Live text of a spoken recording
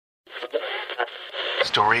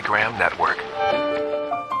Storygram Network.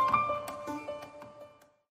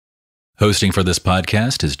 Hosting for this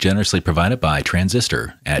podcast is generously provided by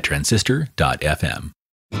Transistor at transistor.fm.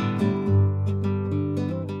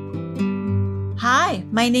 Hi,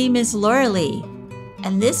 my name is Laurelee,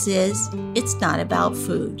 and this is It's Not About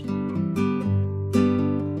Food.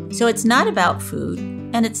 So it's not about food,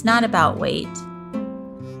 and it's not about weight.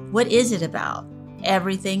 What is it about?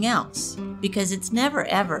 Everything else, because it's never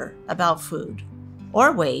ever about food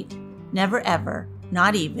or weight, never ever,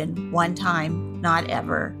 not even one time, not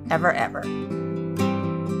ever, ever, ever.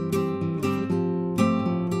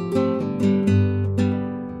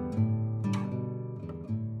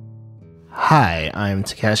 Hi, I'm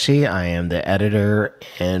Takeshi. I am the editor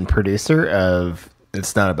and producer of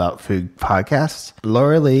It's Not About Food podcast.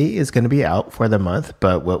 Laurelee is going to be out for the month,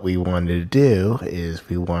 but what we wanted to do is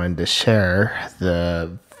we wanted to share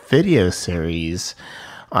the video series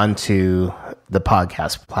onto the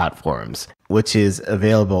podcast platforms, which is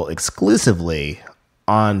available exclusively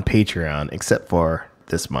on Patreon, except for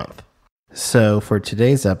this month. So for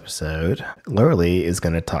today's episode, Laurelee is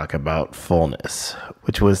going to talk about fullness,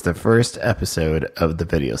 which was the first episode of the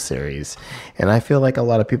video series. And I feel like a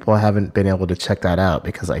lot of people haven't been able to check that out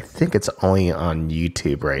because I think it's only on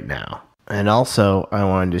YouTube right now. And also, I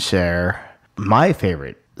wanted to share my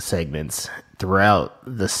favorite segments throughout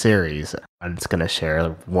the series. I'm just going to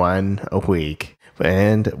share one a week,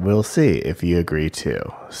 and we'll see if you agree too.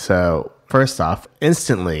 So first off,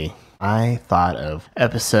 instantly, I thought of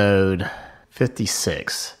episode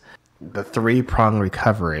 56, the three-prong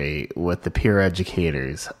recovery with the peer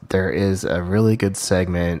educators. There is a really good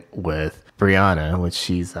segment with Brianna, which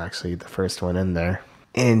she's actually the first one in there,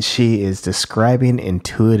 and she is describing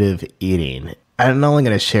intuitive eating. I'm only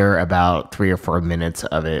going to share about 3 or 4 minutes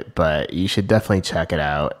of it, but you should definitely check it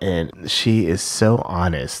out. And she is so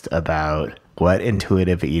honest about what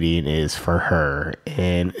intuitive eating is for her.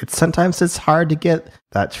 And sometimes it's hard to get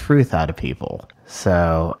that truth out of people.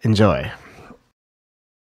 So enjoy.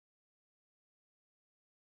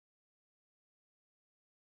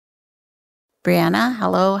 Brianna,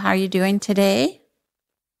 hello, how are you doing today?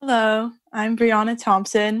 Hello, I'm Brianna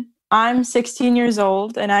Thompson. I'm 16 years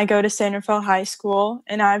old and I go to San Rafael High School,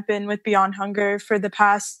 and I've been with Beyond Hunger for the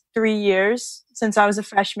past 3 years since I was a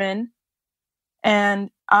freshman. And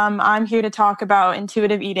I'm here to talk about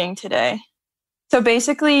intuitive eating today. So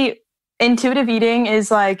basically, intuitive eating is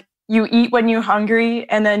like you eat when you're hungry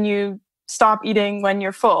and then you stop eating when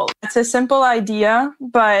you're full. It's a simple idea,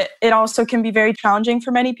 but it also can be very challenging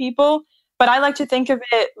for many people. But I like to think of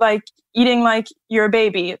it like eating like you're a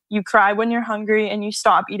baby. You cry when you're hungry and you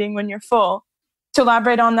stop eating when you're full. To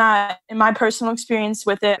elaborate on that, in my personal experience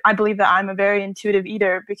with it, I believe that I'm a very intuitive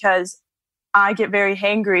eater because I get very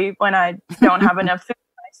hangry when I don't have enough food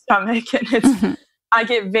in my stomach. And I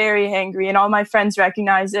get very hangry, and all my friends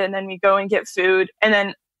recognize it, and then we go and get food. And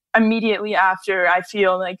then immediately after, I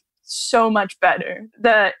feel like so much better.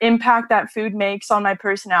 The impact that food makes on my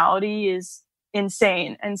personality is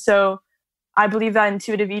insane. And so I believe that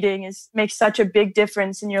intuitive eating makes such a big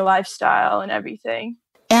difference in your lifestyle and everything.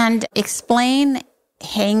 And explain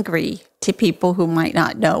hangry to people who might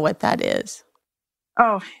not know what that is.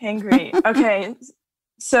 Oh, hangry. Okay.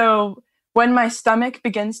 So when my stomach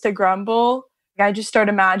begins to grumble, I just start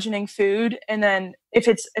imagining food. And then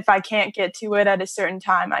if I can't get to it at a certain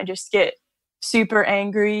time, I just get super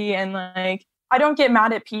angry. And like, I don't get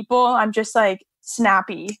mad at people. I'm just like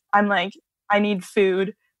snappy. I'm like, I need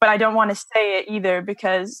food. But I don't want to say it either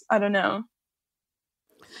because I don't know.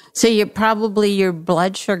 So your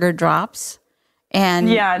blood sugar drops, and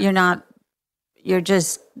you're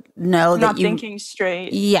just know that not thinking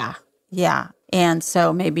straight. Yeah. And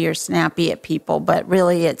so maybe you're snappy at people, but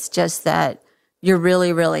really it's just that you're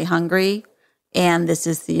really, really hungry. And this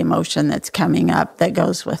is the emotion that's coming up that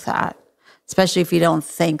goes with that, especially if you don't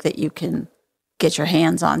think that you can get your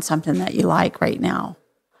hands on something that you like right now.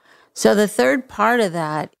 So the third part of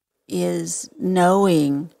that is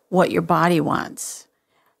knowing what your body wants.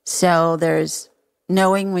 So there's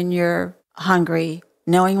knowing when you're hungry,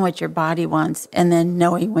 knowing what your body wants, and then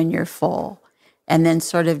knowing when you're full. And then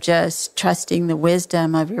sort of just trusting the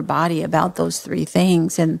wisdom of your body about those three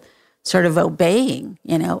things and sort of obeying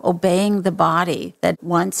the body that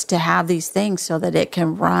wants to have these things so that it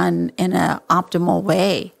can run in an optimal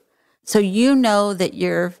way. So you know that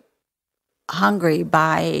you're hungry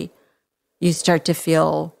by you start to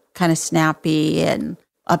feel kind of snappy and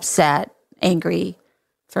upset, angry.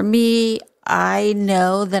 For me, I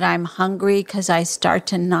know that I'm hungry because I start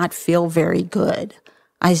to not feel very good.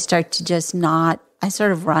 I start to I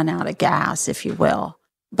sort of run out of gas, if you will.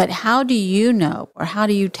 But how do you know, or how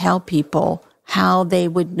do you tell people how they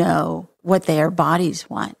would know what their bodies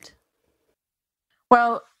want?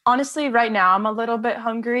 Well, honestly, right now I'm a little bit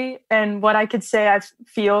hungry. And what I could say I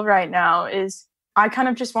feel right now is I kind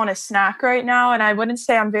of just want a snack right now. And I wouldn't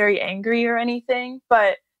say I'm very angry or anything,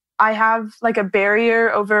 but I have like a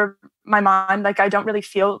barrier over my mind. Like I don't really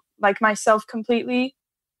feel like myself completely.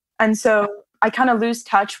 And so I kind of lose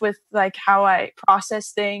touch with like how I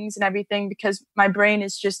process things and everything because my brain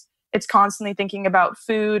is just, it's constantly thinking about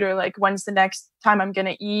food or like when's the next time I'm going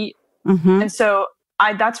to eat. Mm-hmm. And so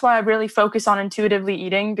that's why I really focus on intuitively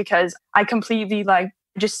eating because I completely like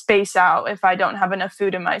just space out if I don't have enough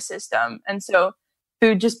food in my system. And so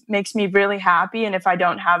food just makes me really happy. And if I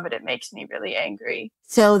don't have it, it makes me really angry.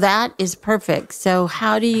 So that is perfect. So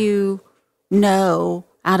how do you know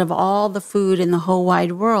out of all the food in the whole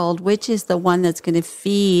wide world, which is the one that's going to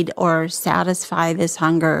feed or satisfy this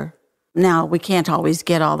hunger? Now, we can't always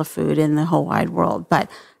get all the food in the whole wide world,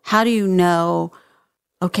 but how do you know,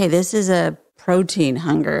 okay, this is a protein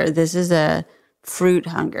hunger, this is a fruit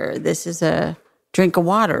hunger, this is a drink of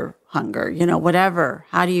water hunger, whatever.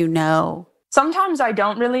 How do you know? Sometimes I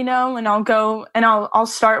don't really know, and I'll go and I'll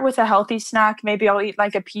start with a healthy snack. Maybe I'll eat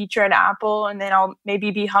like a peach or an apple, and then I'll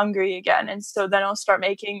maybe be hungry again. And so then I'll start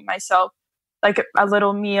making myself like a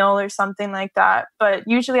little meal or something like that. But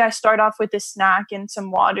usually I start off with a snack and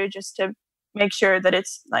some water just to make sure that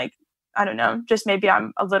it's like, I don't know, just maybe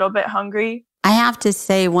I'm a little bit hungry. I have to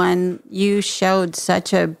say, when you showed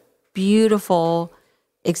such a beautiful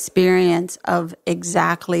experience of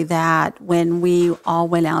exactly that when we all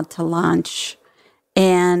went out to lunch,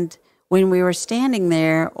 and when we were standing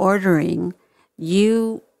there ordering,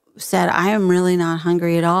 you said, I am really not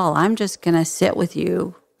hungry at all. I'm just going to sit with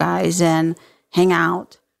you guys and hang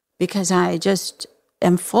out because I just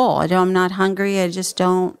am full. I'm not hungry. I just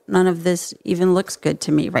don't, none of this even looks good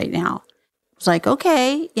to me right now. It's like,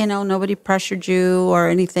 okay, nobody pressured you or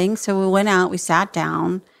anything. So we went out, we sat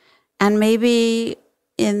down, and maybe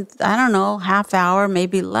in, I don't know, half hour,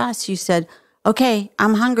 maybe less, you said, okay,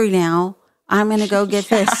 I'm hungry now. I'm going to go get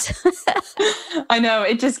this. I know,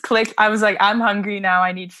 it just clicked. I was like, I'm hungry now.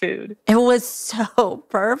 I need food. It was so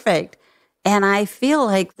perfect. And I feel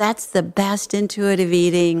like that's the best intuitive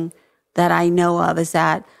eating that I know of, is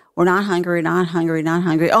that we're not hungry, not hungry, not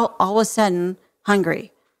hungry. Oh, all of a sudden,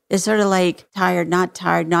 hungry. It's sort of like tired, not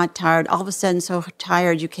tired, not tired. All of a sudden, so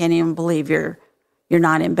tired you can't even believe you're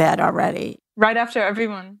not in bed already. Right after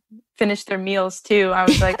everyone finished their meals too, I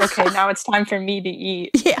was like, okay, now it's time for me to eat.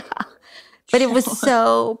 Yeah. But it was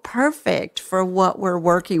so perfect for what we're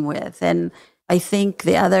working with. And I think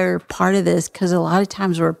the other part of this, because a lot of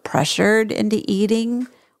times we're pressured into eating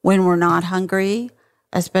when we're not hungry,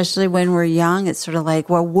 especially when we're young. It's sort of like,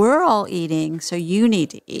 well, we're all eating, so you need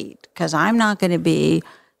to eat because I'm not going to be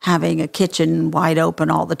having a kitchen wide open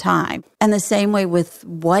all the time. And the same way with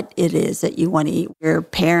what it is that you want to eat. Your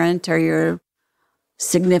parent or your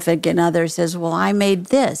significant other says, well, I made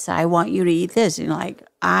this. I want you to eat this. And you're like,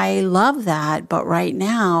 I love that, but right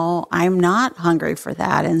now I'm not hungry for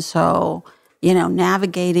that. And so,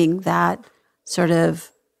 navigating that sort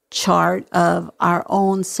of chart of our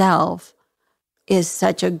own self is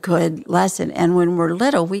such a good lesson. And when we're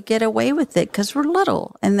little, we get away with it because we're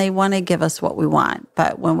little and they want to give us what we want.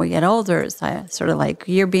 But when we get older, it's sort of like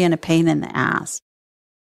you're being a pain in the ass.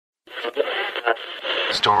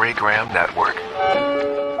 Storygram Network.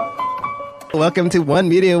 Welcome to One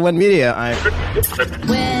Media, One Media.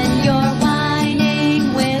 When you're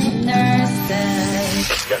whining with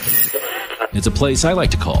nurses. It's a place I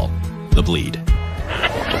like to call The Bleed.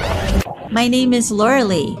 My name is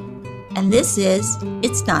Laurelee, and this is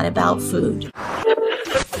It's Not About Food.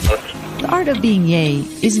 The art of being yay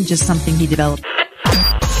isn't just something he developed.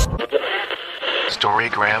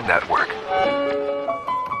 Storygram Network.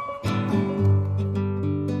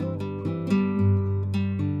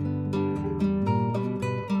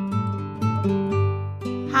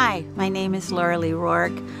 Hi, my name is Laurelee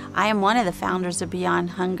Roark. I am one of the founders of Beyond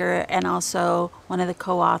Hunger and also one of the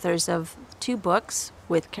co-authors of 2 books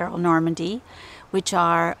with Carol Normandy, which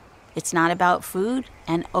are It's Not About Food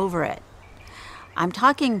and Over It. I'm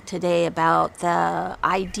talking today about the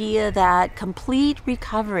idea that complete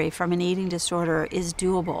recovery from an eating disorder is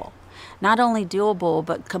doable. Not only doable,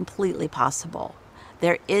 but completely possible.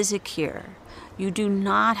 There is a cure. You do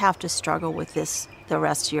not have to struggle with this the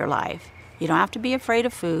rest of your life. You don't have to be afraid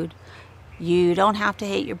of food. You don't have to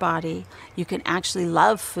hate your body. You can actually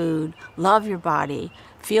love food, love your body,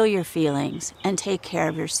 feel your feelings, and take care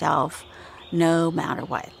of yourself no matter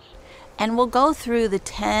what. And we'll go through the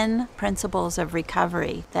 10 principles of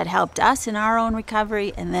recovery that helped us in our own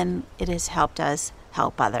recovery, and then it has helped us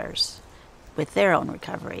help others with their own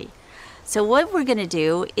recovery. So what we're going to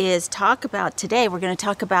do is talk about today, we're going to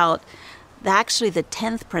talk about actually the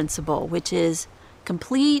 10th principle, which is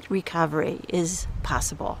complete recovery is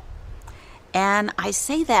possible. And I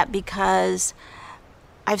say that because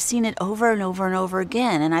I've seen it over and over and over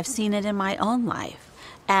again, and I've seen it in my own life.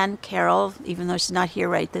 And Carol, even though she's not here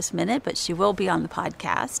right this minute, but she will be on the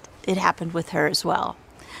podcast, it happened with her as well.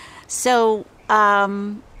 So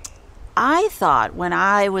I thought when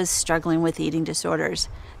I was struggling with eating disorders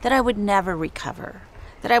that I would never recover,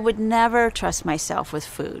 that I would never trust myself with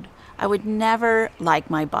food. I would never like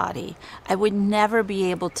my body. I would never be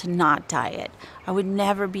able to not diet. I would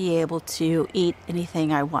never be able to eat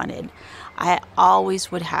anything I wanted. I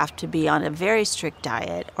always would have to be on a very strict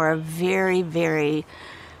diet or a very, very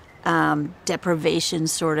deprivation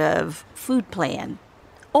sort of food plan.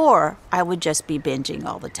 Or I would just be binging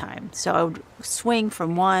all the time. So I would swing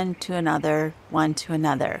from one to another.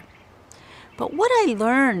 But what I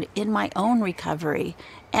learned in my own recovery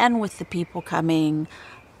and with the people coming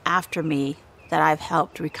after me that I've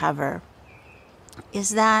helped recover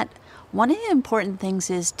is that one of the important things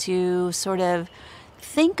is to sort of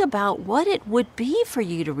think about what it would be for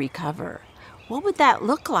you to recover. What would that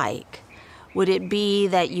look like? Would it be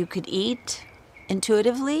that you could eat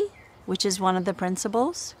intuitively, which is one of the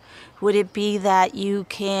principles? Would it be that you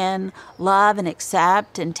can love and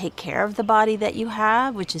accept and take care of the body that you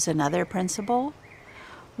have, which is another principle?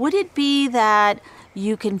 Would it be that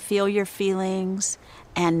you can feel your feelings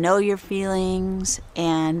and know your feelings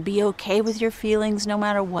and be okay with your feelings no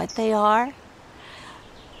matter what they are?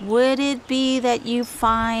 Would it be that you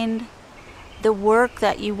find the work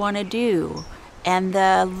that you want to do and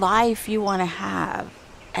the life you want to have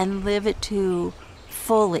and live it to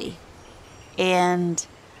fully and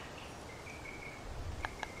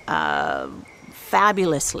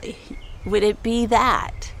fabulously? Would it be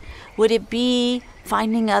that? Would it be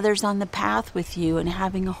finding others on the path with you and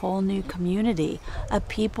having a whole new community of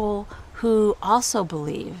people who also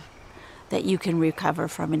believe that you can recover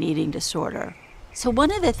from an eating disorder? So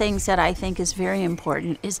one of the things that I think is very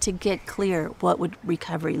important is to get clear what would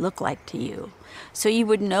recovery look like to you, so you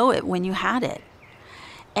would know it when you had it.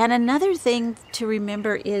 And another thing to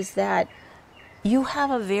remember is that you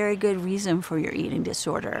have a very good reason for your eating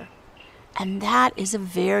disorder. And that is a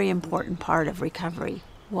very important part of recovery.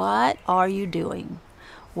 What are you doing?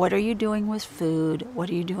 What are you doing with food? What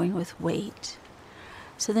are you doing with weight?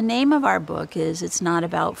 So the name of our book is It's Not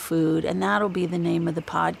About Food, and that'll be the name of the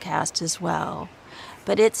podcast as well.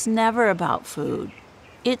 But it's never about food.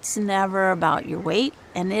 It's never about your weight,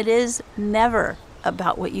 and it is never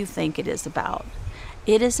about what you think it is about.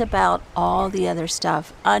 It is about all the other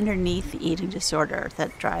stuff underneath the eating disorder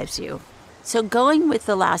that drives you. So going with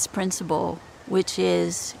the last principle, which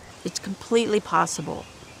is it's completely possible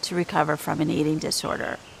to recover from an eating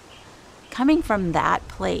disorder. Coming from that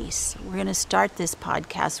place, we're going to start this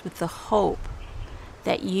podcast with the hope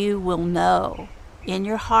that you will know in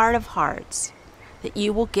your heart of hearts that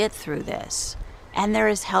you will get through this, and there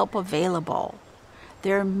is help available.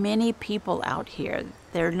 There are many people out here.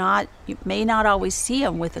 You may not always see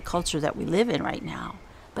them with the culture that we live in right now,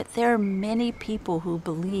 but there are many people who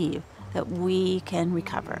believe that we can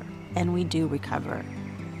recover, and we do recover.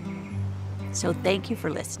 So thank you for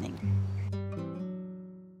listening.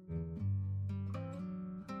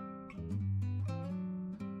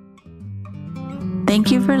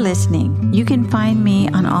 Thank you for listening. You can find me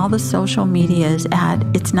on all the social medias at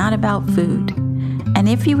It's Not About Food. And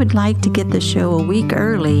if you would like to get the show a week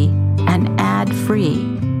early and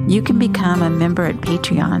ad-free, you can become a member at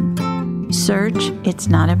Patreon. Search It's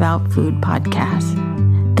Not About Food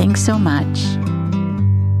podcast. Thanks so much.